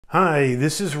Hi,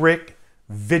 this is Rick,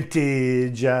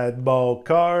 Vintage Oddball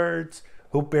Cards.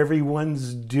 Hope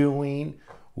everyone's doing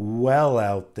well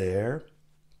out there.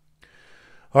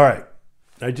 All right,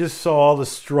 I just saw all the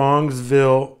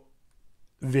Strongsville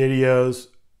videos.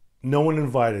 No one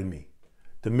invited me.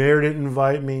 The mayor didn't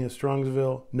invite me in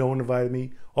Strongsville. No one invited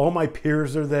me. All my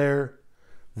peers are there.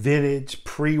 Vintage,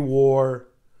 pre-war.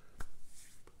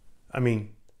 I mean,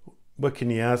 what can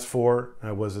you ask for?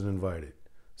 I wasn't invited.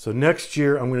 So next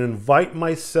year, I'm going to invite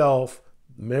myself,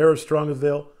 Mayor of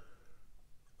Strongsville.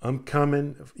 I'm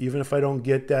coming. Even if I don't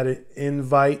get that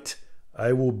invite,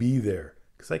 I will be there.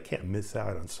 Because I can't miss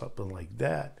out on something like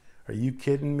that. Are you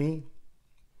kidding me?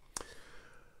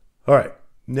 All right.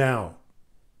 Now,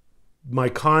 my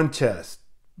contest.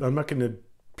 I'm not going to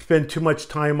spend too much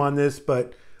time on this,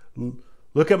 but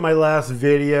look at my last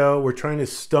video. We're trying to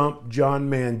stump John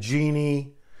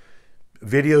Mangini.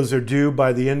 Videos are due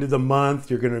by the end of the month.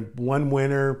 You're going to one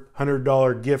winner,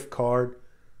 $100 gift card.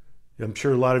 I'm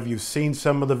sure a lot of you have seen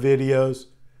some of the videos.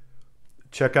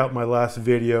 Check out my last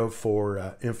video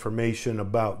for information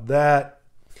about that.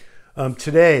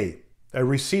 Today, I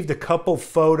received a couple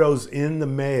photos in the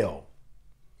mail.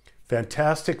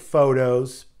 Fantastic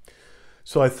photos.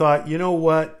 So I thought, you know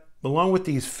what? Along with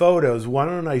these photos, why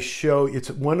don't I show,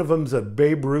 one of them's a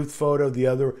Babe Ruth photo, the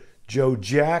other Joe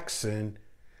Jackson.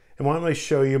 And why don't I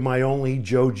show you my only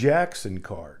Joe Jackson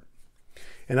card?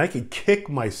 And I could kick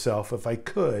myself if I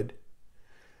could.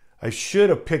 I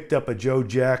should have picked up a Joe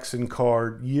Jackson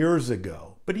card years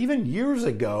ago. But even years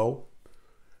ago,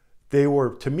 they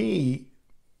were, to me,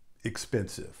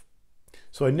 expensive.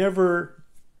 So I never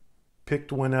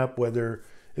picked one up, whether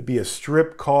it be a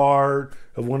strip card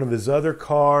of one of his other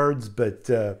cards.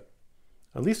 But at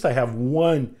least I have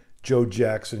one Joe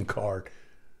Jackson card,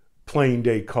 playing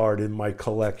day card in my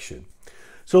collection.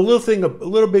 So a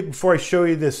little bit before I show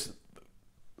you this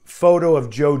photo of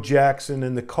Joe Jackson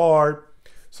and the card.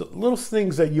 So little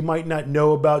things that you might not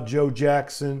know about Joe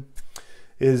Jackson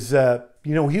is, he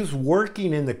was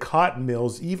working in the cotton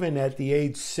mills even at the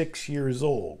age 6 years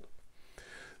old.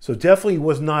 So definitely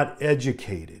was not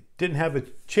educated. Didn't have a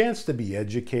chance to be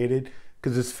educated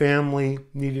because his family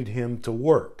needed him to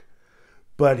work.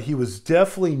 But he was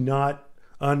definitely not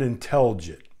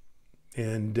unintelligent.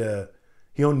 And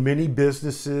he owned many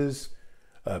businesses,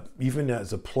 even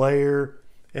as a player,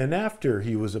 and after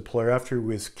he was a player, after he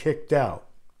was kicked out.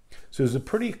 So he was a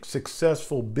pretty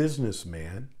successful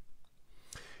businessman.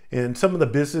 And some of the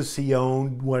business he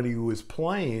owned when he was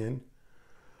playing,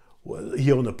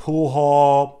 he owned a pool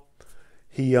hall,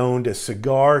 he owned a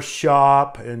cigar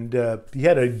shop, and he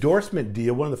had an endorsement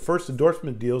deal, one of the first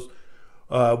endorsement deals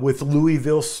with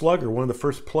Louisville Slugger, one of the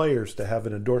first players to have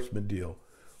an endorsement deal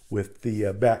with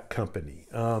the bat company.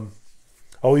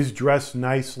 Always dressed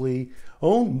nicely,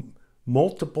 owned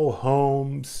multiple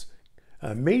homes,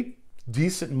 made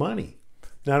decent money,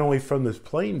 not only from his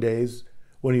playing days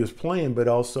when he was playing, but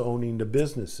also owning the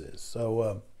businesses.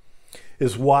 So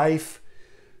his wife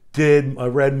I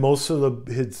read most of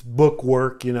his book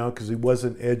work, because he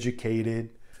wasn't educated,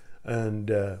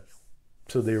 and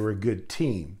so they were a good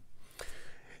team.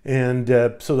 And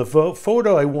so the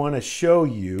photo I want to show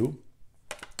you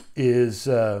is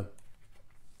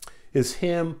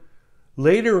him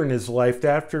later in his life.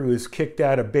 After he was kicked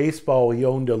out of baseball, he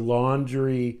owned a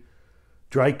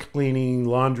dry cleaning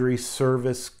laundry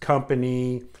service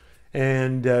company,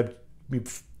 and in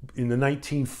the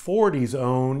 1940s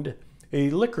owned a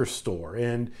liquor store.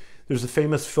 And there's a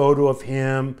famous photo of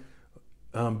him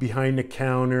behind the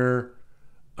counter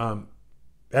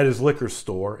at his liquor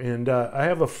store. And I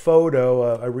have a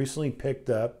photo I recently picked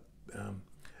up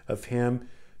of him.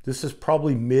 This is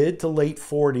probably mid to late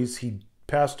 40s. He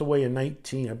passed away in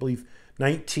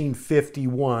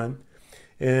 1951.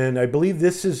 And I believe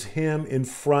this is him in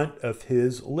front of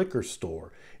his liquor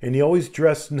store. And he always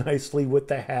dressed nicely with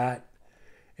the hat.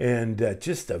 And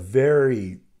just a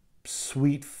very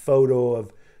sweet photo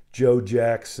of Joe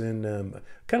Jackson. I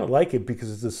kind of like it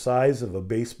because it's the size of a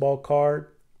baseball card.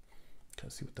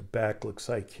 Let's see what the back looks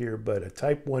like here. But a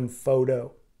type 1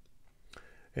 photo.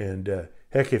 And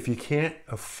heck, if you can't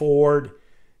afford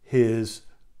a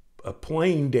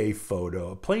playing day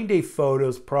photo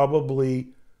is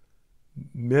probably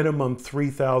minimum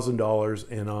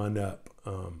 $3,000 and on up.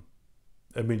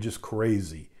 Just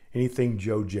crazy. Anything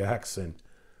Joe Jackson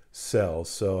sells.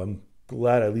 So I'm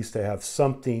glad at least I have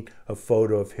a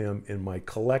photo of him in my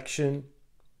collection.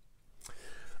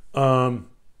 Another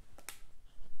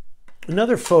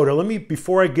photo,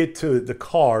 before I get to the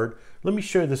card, let me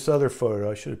show you this other photo.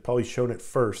 I should have probably shown it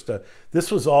first.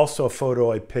 This was also a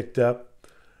photo I picked up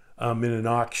in an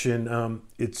auction.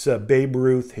 It's Babe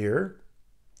Ruth here.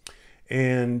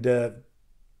 And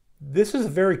this is a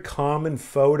very common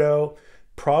photo,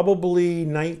 probably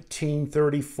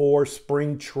 1934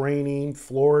 spring training,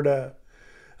 Florida.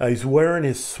 He's wearing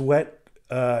his sweat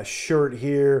shirt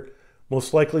here,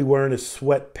 most likely wearing his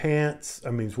sweatpants.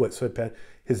 I mean, sweatpants,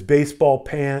 his baseball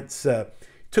pants.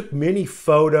 Took many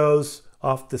photos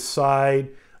off the side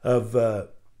of,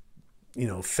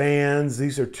 fans.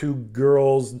 These are two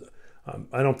girls.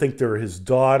 I don't think they're his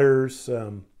daughters,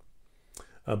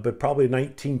 but probably a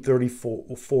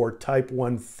 1934 Type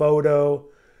 1 photo.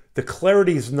 The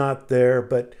clarity's not there,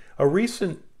 but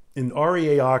in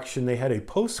REA auction, they had a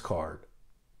postcard.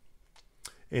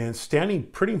 And standing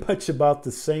pretty much about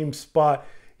the same spot,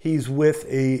 he's with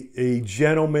a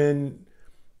gentleman,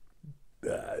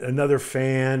 another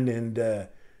fan, and it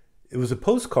was a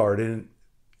postcard. And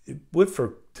it went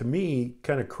for, to me,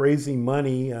 kind of crazy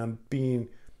money, being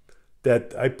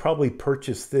that I probably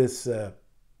purchased this,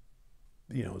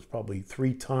 it's probably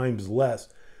 3 times less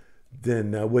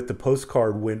than what the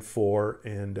postcard went for.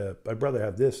 And I'd rather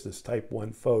have this Type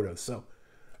 1 photo. So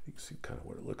you can see kind of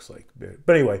what it looks like.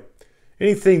 But anyway,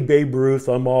 anything Babe Ruth,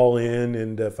 I'm all in.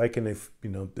 And if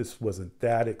this wasn't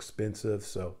that expensive.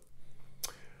 So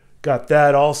got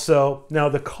that also. Now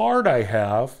the card I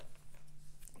have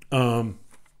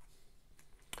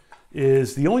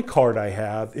is the only card I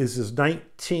have is his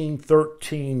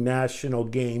 1913 National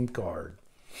Game card.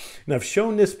 And I've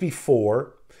shown this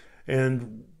before.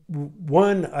 And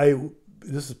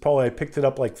this is probably, I picked it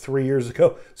up like 3 years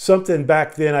ago. Something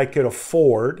back then I could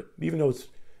afford, even though it's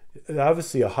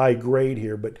obviously a high grade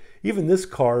here. But even this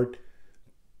card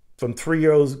from 3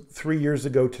 years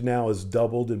ago to now has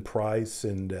doubled in price.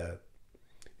 And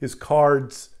his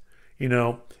cards,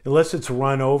 unless it's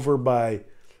run over by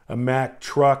a Mack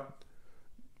truck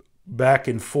back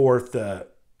and forth, a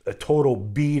total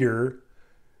beater,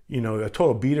 a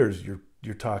total beater is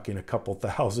you're talking a couple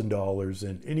 $1,000s,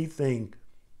 and anything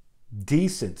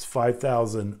decent's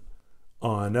 $5,000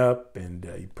 on up, and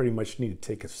you pretty much need to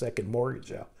take a second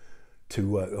mortgage out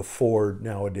to afford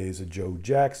nowadays a Joe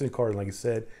Jackson card. Like I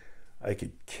said, I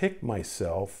could kick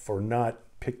myself for not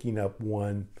picking up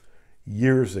one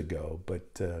years ago,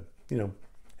 but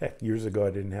heck, years ago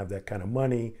I didn't have that kind of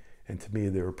money, and to me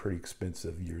they were pretty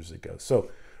expensive years ago.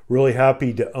 So really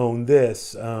happy to own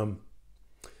this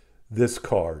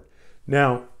card.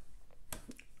 Now,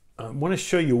 I want to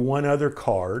show you one other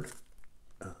card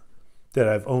that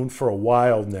I've owned for a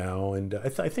while now, and I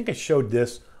think I showed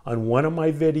this on one of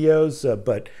my videos,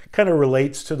 but kind of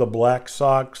relates to the Black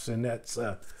Sox, and that's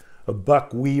a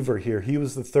Buck Weaver here. He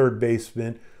was the third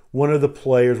baseman, one of the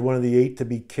players, one of the 8 to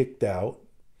be kicked out.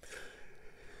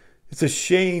 It's a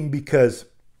shame because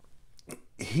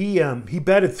he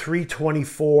batted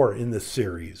 .324 in the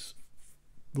series,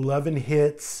 11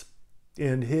 hits.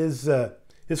 And his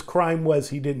crime was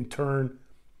he didn't turn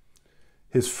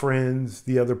his friends,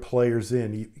 the other players,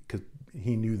 in because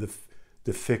he knew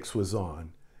the fix was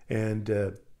on.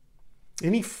 And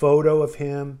any photo of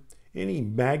him, any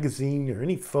magazine or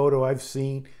any photo I've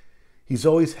seen, he's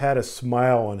always had a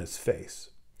smile on his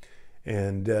face.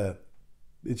 And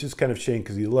it's just kind of a shame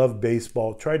because he loved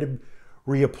baseball, tried to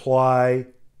reapply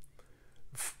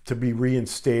to be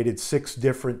reinstated 6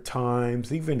 different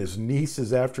times. Even his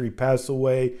nieces, after he passed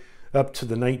away, up to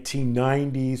the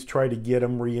 1990s, tried to get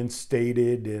him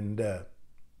reinstated. And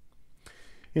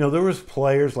there was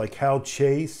players like Hal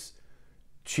Chase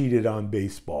cheated on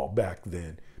baseball back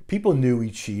then. People knew he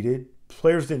cheated.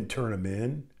 Players didn't turn him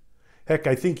in. Heck,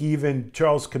 I think even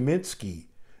Charles Kaminsky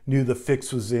knew the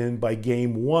fix was in by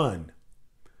game 1,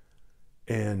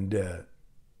 and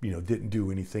didn't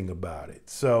do anything about it.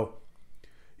 So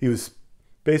he was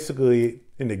basically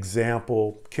an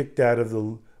example, kicked out of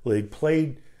the league,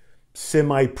 played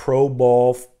semi-pro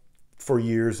ball for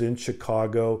years in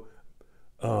Chicago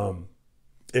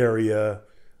area,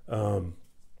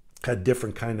 had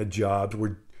different kind of jobs.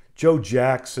 Where Joe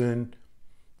Jackson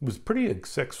was pretty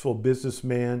successful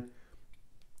businessman.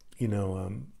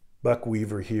 Buck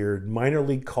Weaver here, minor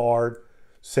league card,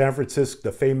 San Francisco,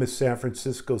 the famous San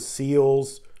Francisco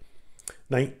Seals,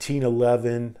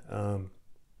 1911.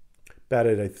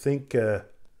 Batted, I think,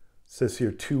 says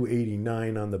here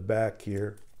 289 on the back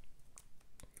here,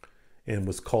 and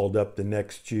was called up the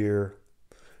next year.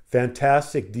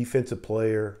 Fantastic defensive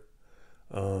player.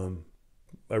 I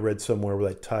read somewhere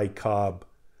that Ty Cobb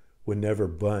would never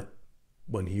bunt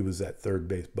when he was at third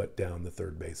base, but down the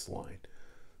third base line.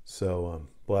 So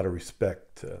a lot of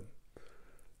respect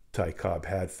Ty Cobb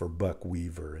had for Buck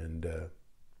Weaver. And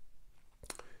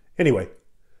anyway,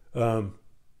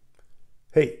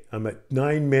 hey, I'm at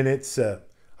 9 minutes.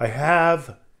 I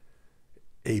have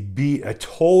a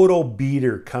total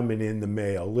beater coming in the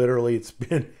mail. Literally, it's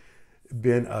been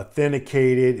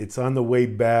authenticated. It's on the way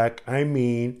back. I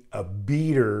mean, a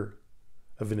beater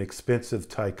of an expensive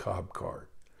Ty Cobb card.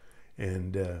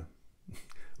 And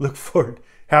look forward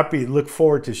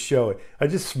to show it. I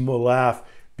just laugh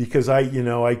because I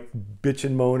bitch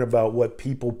and moan about what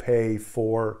people pay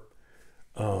for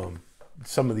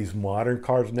some of these modern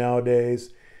cards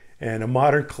nowadays. And a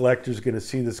modern collector is going to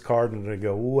see this card and they're going to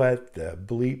go, what the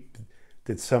bleep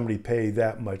did somebody pay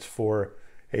that much for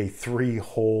a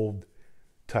 3-hold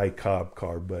Ty Cobb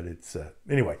card? But it's,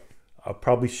 anyway, I'll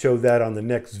probably show that on the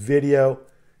next video.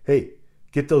 Hey,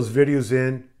 get those videos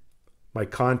in, my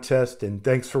contest, and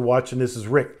thanks for watching. This is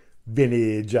Rick,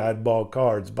 Vintage Oddball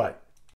Cards. Bye.